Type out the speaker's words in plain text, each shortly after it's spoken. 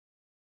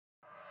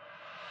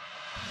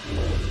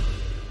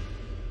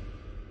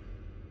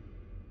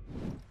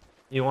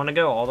You want to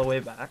go all the way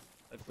back,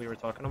 like we were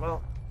talking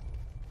about?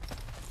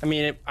 I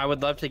mean, I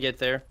would love to get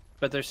there,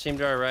 but there's team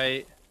to our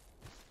right.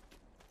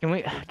 Can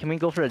we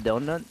go for a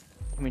donut?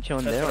 Can we chill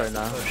in there or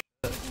not?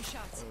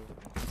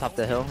 Top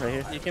the hill right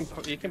here.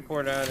 You can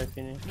pour it out if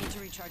you need.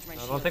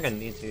 I don't think I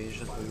need to. He's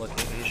just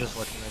looking. He's just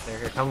looking right there.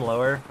 Here, come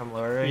lower. Come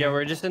lower. Right Yeah, here.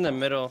 we're just in the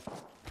middle, so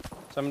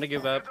I'm gonna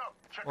give up.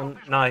 Well,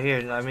 not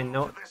here. I mean,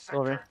 no.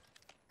 Over.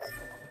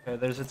 Okay,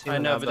 there's a team. I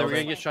in know, that but then we're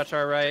gonna building. get shot to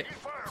our right.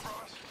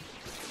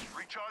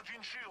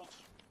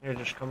 Here,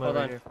 just come Hold over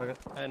on. here. Fuck it.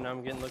 I know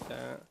I'm getting looked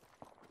at.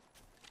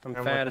 I'm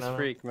I'm fat looking as at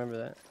freak. Remember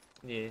that.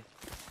 Yeah.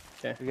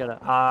 We gotta.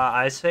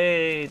 I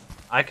say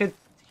I could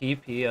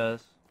TP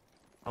us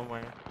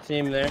somewhere.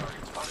 Team there.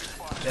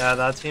 Yeah,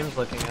 that team's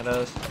looking at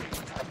us.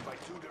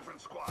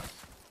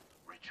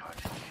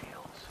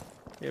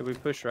 Yeah, we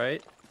push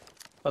right.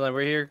 Hold on,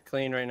 we're here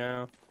clean right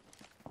now.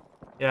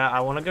 Yeah,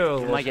 I want to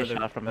go. We might get closer to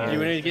shot from back. Do you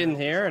want to get in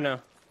here or no?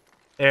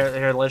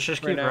 Here, let's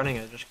just Right keep now. running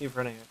it. Just keep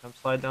running it. Come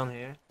slide down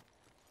here.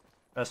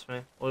 Trust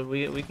me. Well,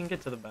 we can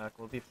get to the back.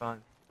 We'll be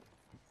fine.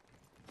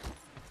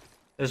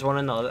 There's one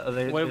in the other.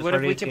 There's What if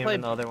already we a can team play-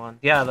 in the other one.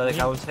 Yeah, like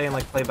I was saying,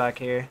 like play back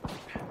here.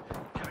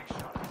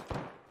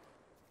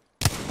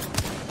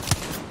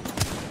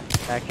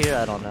 Back here,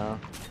 I don't know.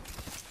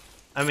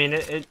 I mean,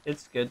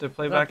 it's good to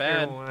play Not back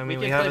here. bad. I mean, We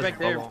we can have play this back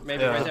there, bubble.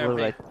 maybe yeah. right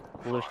there.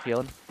 Blue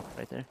shield,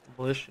 right there.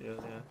 Blue shield,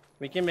 yeah.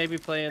 We can maybe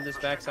play in this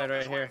backside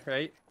right here,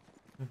 right?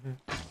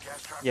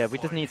 Yeah, we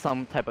just need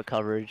some type of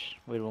coverage.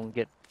 We don't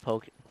get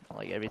poked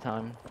like every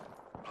time.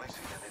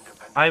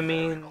 I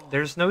mean,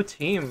 there's no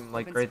team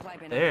like right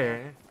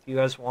there. If you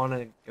guys want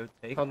to go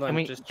take. Hold on, Can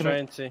we- just can try we-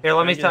 and see. Here,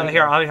 let me Try tell. and get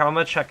Here, in I'm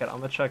gonna check it. I'm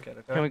gonna check it.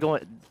 Okay. Can we go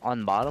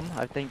on bottom?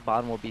 I think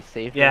bottom will be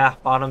safe. Yeah,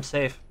 bottom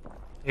safe.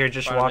 Here,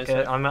 just Bottom walk is it.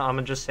 safe. I'm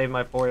gonna just save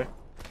my port.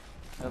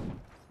 Yep.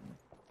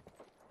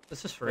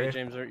 This is Wait, free.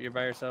 James, you're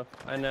by yourself.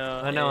 I know.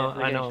 I know.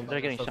 they're I getting- know.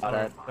 they're getting So shot don't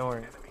at. worry, Don't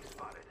worry.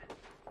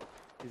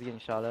 He's getting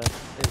shot at.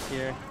 It's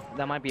here.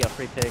 That might be a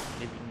free pick. If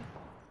you can...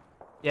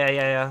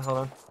 Yeah. Hold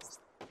on.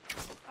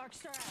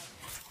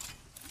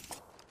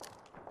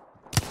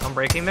 I'm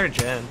breaking their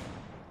gen.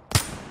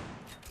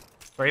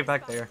 Right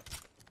back there.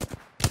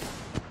 It's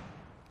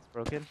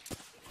broken.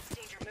 She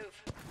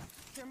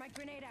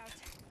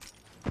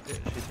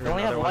threw They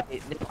only have another one.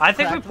 white. I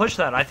think we pushed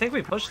that. I think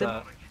we pushed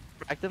that.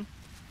 Cracked him.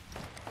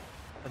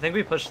 I think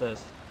we pushed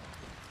this.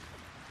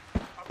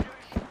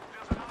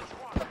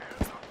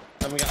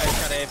 I just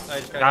got A. I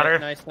just Got her.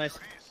 Nice.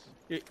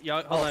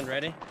 Y'all, hold on,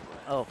 ready?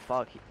 Oh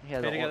fuck. He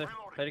has Play a together.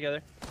 Play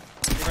together.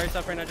 You by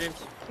yourself right now, James?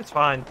 It's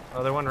fine.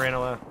 Other one ran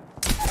away.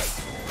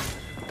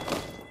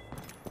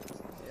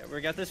 Yeah,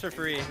 we got this for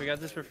free. We got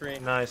this for free.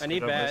 Nice, I need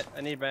good job, bat.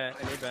 I need bat.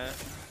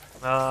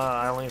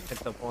 I only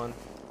picked up one.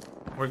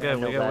 We're good.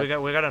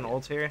 no We got an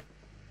ult here.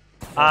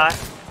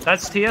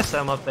 That's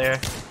TSM up there.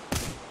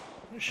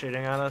 They're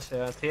shooting at us.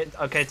 Yeah.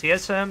 Okay,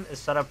 TSM is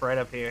set up right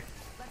up here.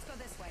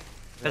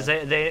 Because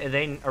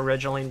they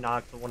originally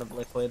knocked one of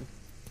Liquid.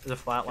 There's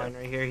a flatline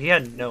right here. He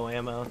had no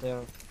ammo.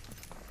 Damn.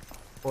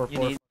 Poor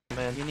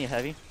man. You need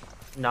heavy.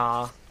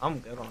 Nah, I'm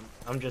good on.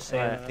 I'm just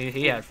saying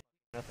he had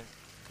nothing.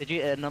 Did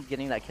you end up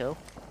getting that kill?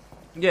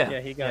 Yeah. Yeah,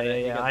 he got it.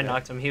 He Yeah, got I that.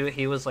 knocked him.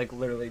 He was like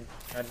literally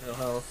had no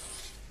health.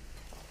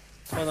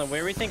 Hold on, where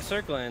do we think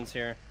circle ends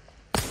here?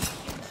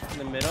 In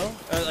the middle?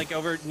 Like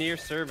over near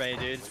survey,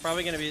 dude. It's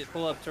probably gonna be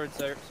pull up towards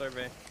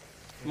survey.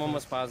 I'm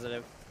almost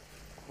positive.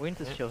 We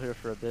can just chill here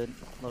for a bit,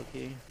 low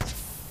key.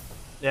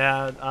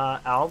 Yeah,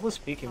 Al was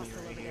peeking me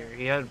right here.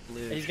 He had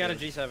blue. He's got a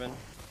G7.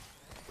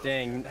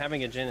 Dang,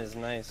 having a Jin is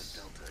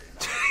nice.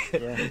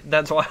 Yeah.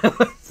 That's why.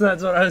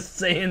 That's what I was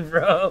saying,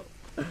 bro.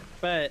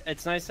 But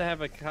it's nice to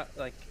have a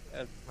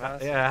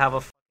Yeah, I have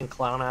a fucking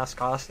clown ass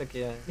caustic.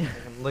 Yeah.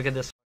 Look at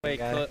this Wait,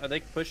 guy. are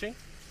they pushing?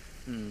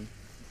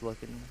 He's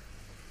looking.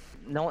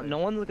 No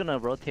one's gonna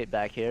rotate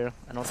back here.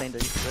 I don't think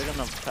they're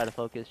gonna try to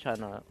focus, trying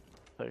to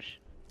push,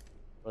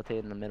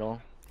 rotate in the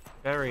middle.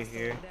 Guy right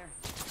here.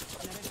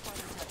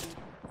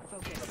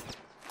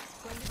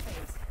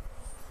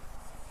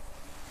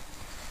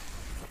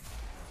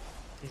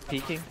 He's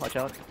peeking. Watch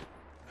out.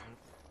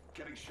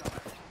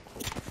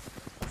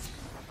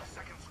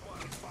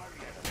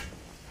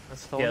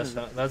 That's Someone is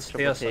TSM. That's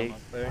triple TSM take. up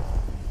there.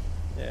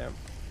 Yeah.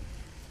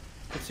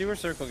 Let's see where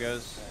circle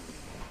goes.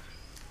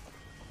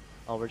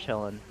 Oh, we're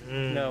chilling.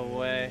 No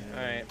way.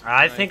 Alright.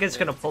 I think it's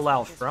gonna pull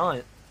out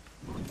front.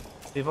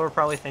 People are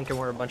probably thinking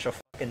we're a bunch of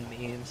fucking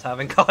memes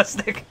having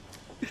caustic.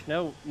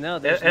 No.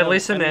 At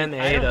least in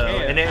NA though.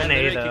 In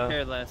NA though.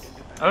 Care less.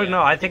 Oh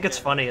no, I think it's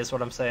funny is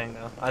what I'm saying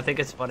though. I think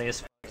it's funny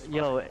as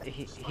Yo,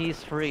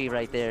 he's free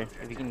right there.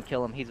 If you can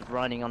kill him, he's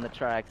running on the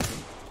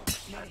tracks.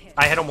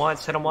 I hit him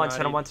once, hit him once.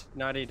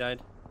 Naughty died.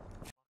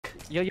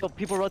 Yo,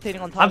 people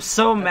rotating on top. I'm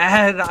so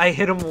mad I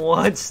hit him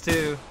once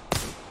too.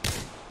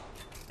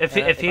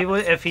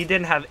 If he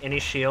didn't have any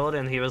shield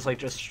and he was like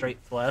just straight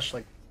flesh,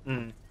 like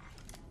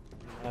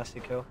nasty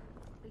kill.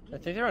 I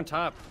think they're on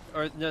top.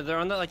 Or no, they're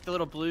on the like the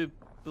little blue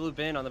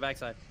bin on the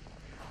backside.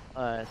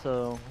 Alright,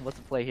 so what's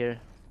the play here?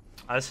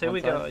 I say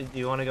we go. Do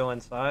you want to go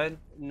inside?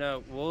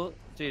 No,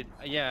 dude,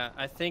 yeah,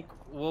 I think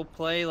we'll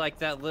play like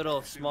that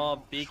little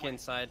small beacon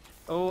side.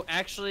 Oh,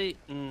 actually,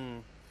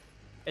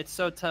 it's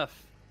so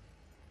tough.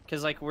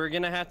 Cause like we're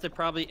gonna have to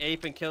probably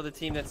ape and kill the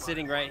team that's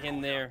sitting right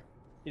in there.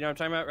 You know what I'm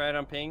talking about? Right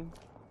on ping.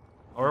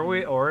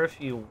 Or if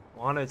you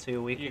wanted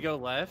to, we could go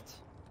left.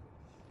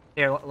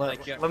 Here,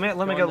 Like, let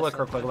me go look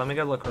real quick. Let me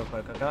go look real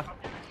quick, okay?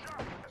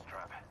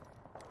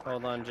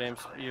 Hold on, James.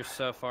 You're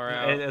so far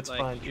out. It's like,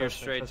 fine. You're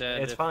Trust me, straight trust me.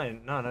 dead. It's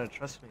fine. No,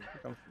 trust me.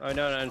 Oh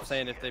no, I'm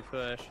saying if they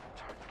push.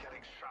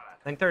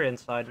 I think they're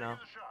inside now.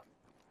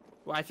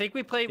 Well, I think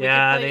we played.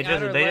 Yeah, we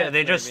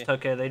they just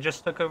took it. They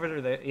just took over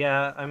to the.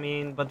 Yeah, I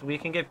mean, but we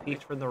can get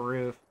peeked from the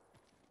roof.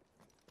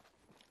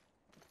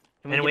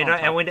 And we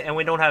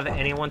don't have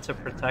anyone to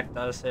protect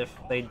us if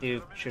they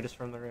do shoot us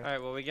from the roof. All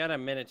right, well we got a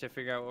minute to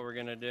figure out what we're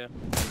gonna do.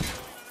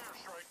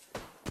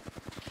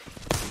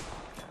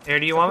 Here,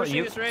 do you want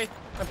you?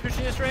 I'm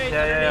pushing this raid.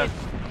 Yeah.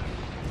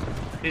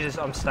 Jesus,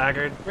 I'm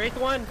staggered. Wraith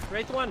one on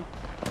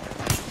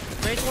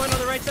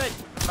the right side.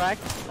 Crack.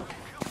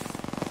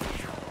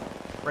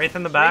 Wraith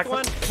in the back.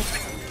 One.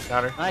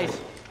 Got her. Nice.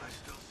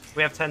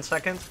 We have 10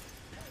 seconds.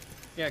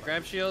 Yeah,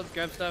 grab shields,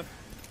 grab stuff.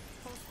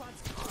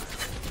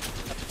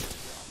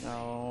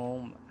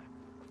 No.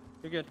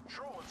 You're good.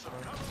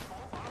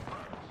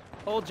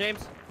 Hold,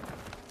 James.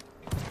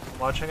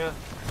 Watching it.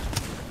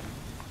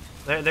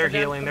 They're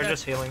healing. They're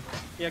just healing.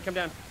 Yeah, come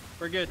down.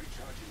 We're good.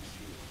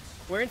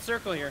 We're in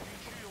circle here.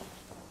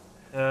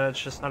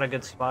 It's just not a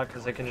good spot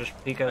because they can just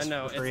peek us. I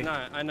know for free. it's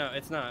not. I know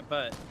it's not.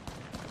 But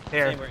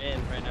here, we're in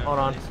right now. Hold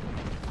on.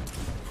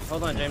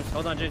 Hold on, James.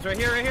 Hold on, James. Right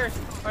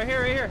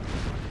here.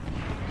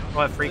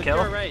 What, free kill?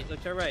 Look to our right.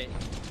 Look to our right.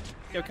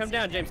 Yo, come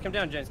down, James. Come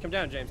down, James. Come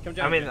down, James. Come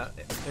down. I mean,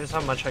 James. there's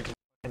not much I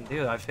can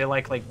do. I feel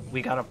like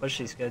we gotta push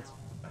these kids.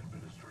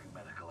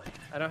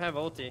 I don't have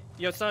ulti.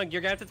 Yo, Sung,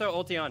 you're gonna have to throw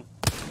ulti on.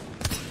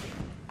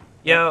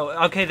 Yo,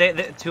 okay,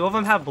 they two of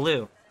them have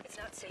blue.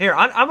 Here,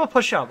 I'm gonna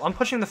push up. I'm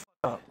pushing the f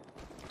up.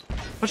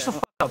 Push the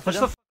f up. Push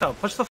the f up.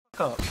 Push the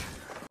f up.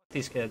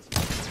 These kids.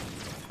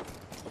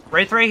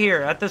 Right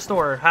here at this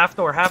door. Half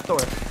door.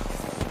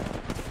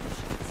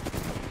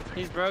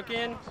 He's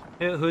broken.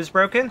 Who's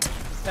broken?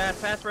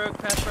 Path broke.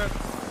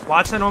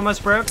 Watson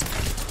almost broke.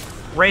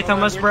 Wraith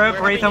almost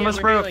broke. Wraith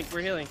almost broke. We're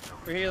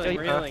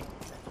healing.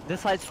 This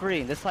side's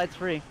free.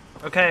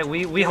 Okay,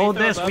 we hold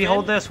this. We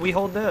hold this.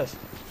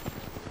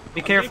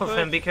 Be careful,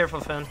 Finn. Be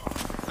careful, Finn.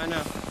 I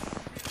know.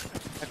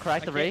 I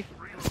cracked the Wraith.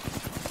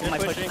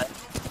 Pushing.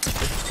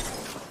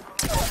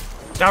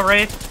 Got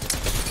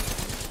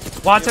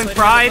Wraith. Watson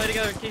fried.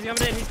 He's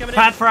coming in.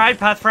 Path fried.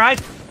 Path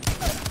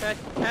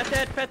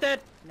dead.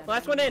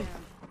 Last one in.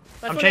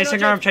 I'm chasing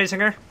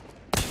her.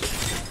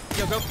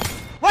 Yo, go.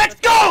 Let's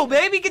go,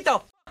 baby. Get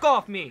the fuck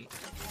off me.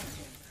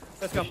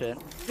 Let's go. Shit.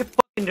 You're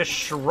fucking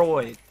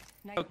destroyed.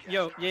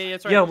 Yo, yeah,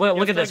 that's right. Yo,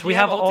 look at this. We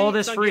have all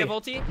this free.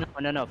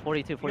 No.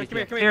 42. Come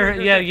Here,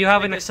 yeah, you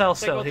have an Excel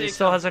Take still. ulti, He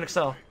still has an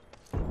Excel.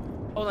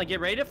 Hold on, get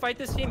ready to fight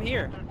this team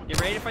here.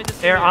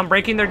 Here, I'm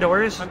breaking their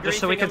doors I'm just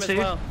so we can griefing them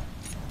see. as well.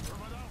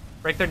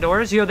 Break their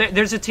doors. Yo,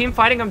 there's a team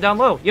fighting them down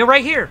low. Yo,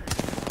 right here.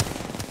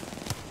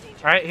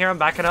 All right, here I'm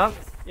backing up.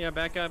 Yeah,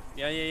 back up.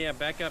 Yeah,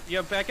 back up.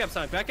 Yo, back up,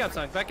 son.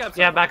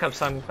 Yeah, back up,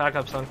 son.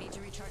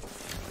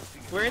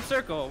 We're in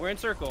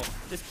circle.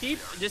 Just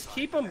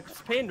keep them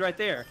pinned right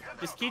there.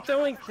 Just keep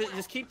throwing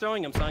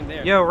them, son.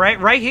 There. Yo,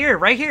 right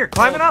here.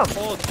 Climbing up.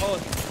 Hold.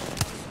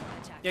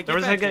 Yeah, There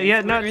was back, a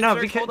yeah, James. no,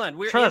 Hold on.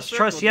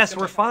 trust. Yes,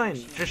 we're fine.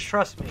 Just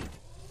trust me.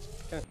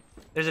 Okay.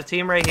 There's a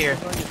team right here.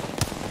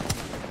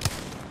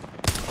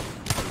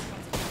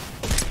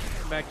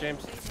 Back,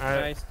 James. All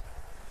right. Nice.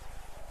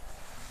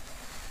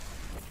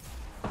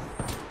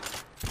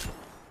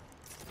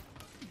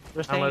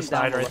 I almost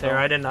died right there.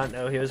 I did not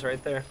know he was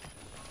right there.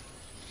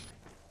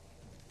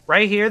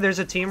 Right here, there's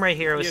a team right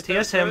here. It was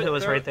TSM who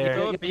was right there.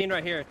 Throw a bean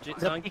right here.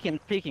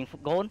 Peeking.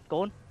 Going.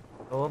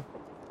 Cool.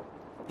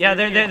 Yeah,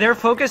 they're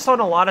focused on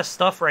a lot of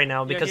stuff right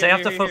now because they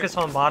have to focus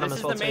on bottom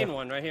as well. This is the main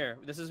one right here.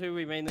 This is who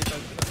we mainly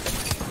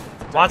focus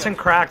on. Watson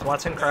cracked.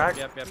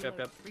 Yep.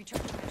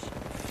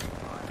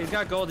 He's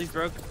got gold. He's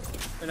broke.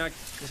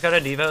 He's got a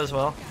Devo as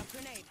well.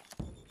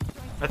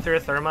 I threw a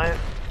thermite.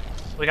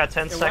 We got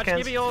 10 seconds.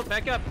 Give me ult.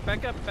 Back up.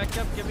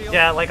 Give me ult.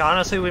 Yeah, like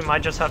honestly, we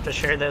might just have to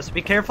share this.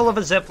 Be careful of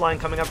a zip line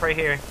coming up right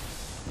here.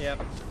 Yep.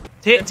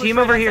 Team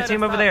over here.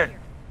 Team over there.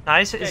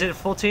 Nice. Okay. Is it a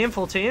full team?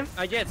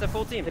 Yeah, it's a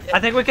full team.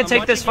 I think we can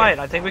take this fight.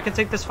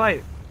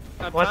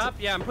 Up top?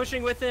 Yeah, I'm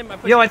pushing with him.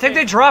 Yo, I think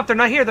they dropped. They're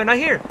not here.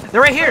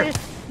 They're right here.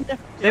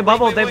 They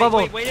bubbled.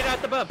 Wait it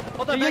out the bub.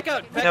 Hold on, back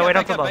out. Yeah, wait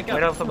up the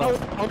bub.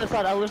 Other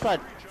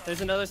side.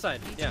 There's another side.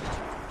 Yeah.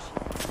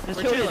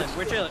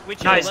 We're chilling.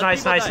 Nice.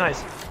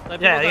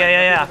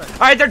 Yeah.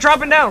 Alright, they're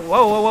dropping down.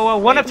 Whoa.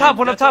 One up top.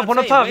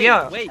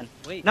 Yeah. Wait.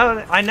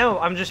 No, I know.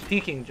 I'm just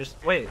peeking. Just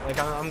wait. Like,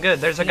 I'm good.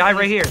 There's a guy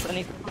right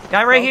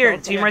here.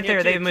 Team right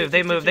there. They move.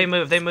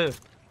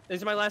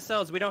 These are my last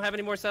cells. We don't have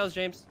any more cells,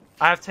 James.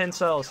 I have 10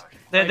 cells.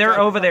 They're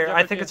over there.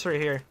 I think it's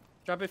right here.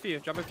 Drop a few.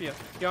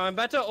 Yo, I'm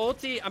about to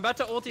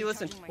ulti.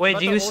 Listen. Wait,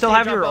 do you still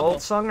have your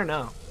ult sung or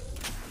no?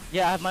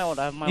 Yeah, I have my ult.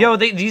 Yo,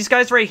 these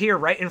guys right here,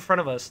 right in front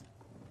of us.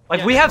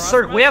 Like, we have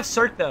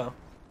Cirque though.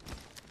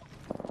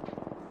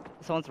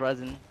 Someone's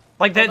resin.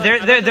 Like Hold on, I'm about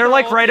to they're throw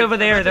like right ulti. over I'm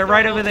there. about to They're throw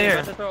right ulti. over I'm there.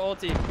 about to throw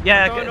ulti.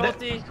 Yeah, I'm throwing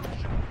ulti.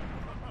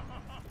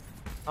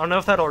 I don't know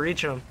if that'll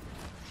reach them.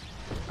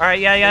 All right,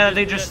 yeah,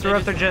 they just threw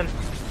up their gen.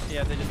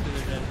 Yeah, they just threw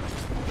their gen.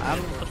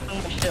 I'm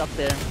putting my shit up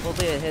there.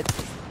 Hopefully it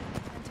hits.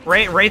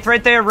 Wraith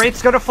right there.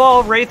 Wraith's gonna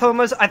fall. Wraith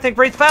almost. I think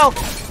Wraith fell.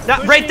 No,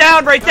 Pushing. Wraith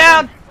down. Wraith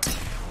down.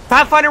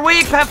 Pathfinder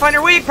weak.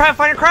 Pathfinder weak.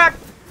 Pathfinder cracked.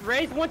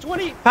 Wraith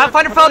 120.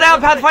 Pathfinder fell down.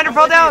 Pathfinder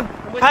fell down.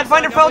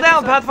 Pathfinder fell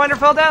down. Pathfinder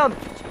fell down.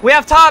 We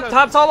have top.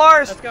 Top's all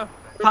ours. Let's go.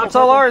 Top's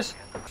all ours.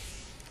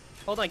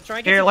 Hold on, try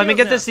and get Here, some let me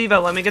kills get this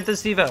Evo. Let me get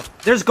this Evo.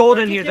 There's gold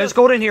in here. There's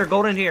gold in here.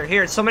 Gold in here.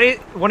 Here, somebody.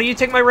 One of you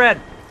take my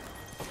red.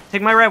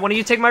 Take my red. One of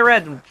you take my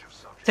red.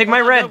 Take my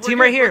red. No, Team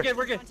good, right here. We're good,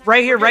 we're good.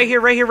 Right here. We're Right good.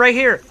 here. Right here. Right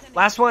here.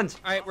 Last ones.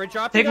 All right, we're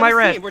dropping Take on my this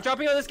red. team. We're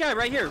dropping on this guy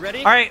right here. Ready?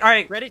 All right. All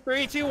right. Ready?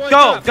 3, 2, 1.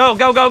 Go. Drop. Go.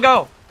 Go. Go.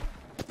 Go.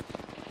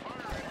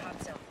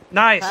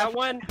 Nice. Got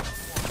one.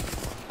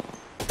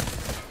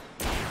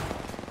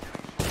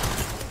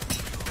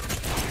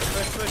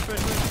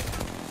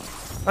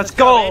 Push. Let's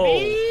go.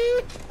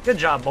 Baby. Good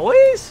job,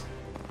 boys.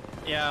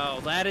 Yo,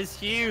 that is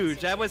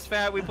huge. That was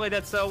fat. We played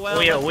that so well.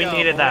 Oh yeah, Let's we go,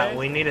 needed that. boys.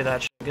 We needed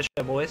that. Good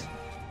shit, boys.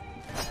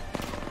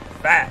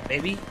 Fat,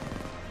 baby.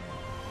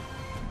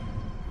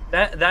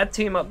 That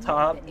team up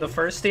top, the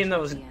first team that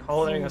was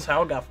holding us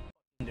out, got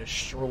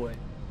destroyed.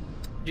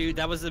 Dude,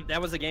 that was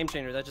a game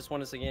changer. That just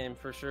won us a game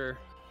for sure.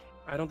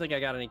 I don't think I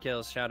got any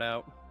kills. Shout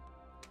out.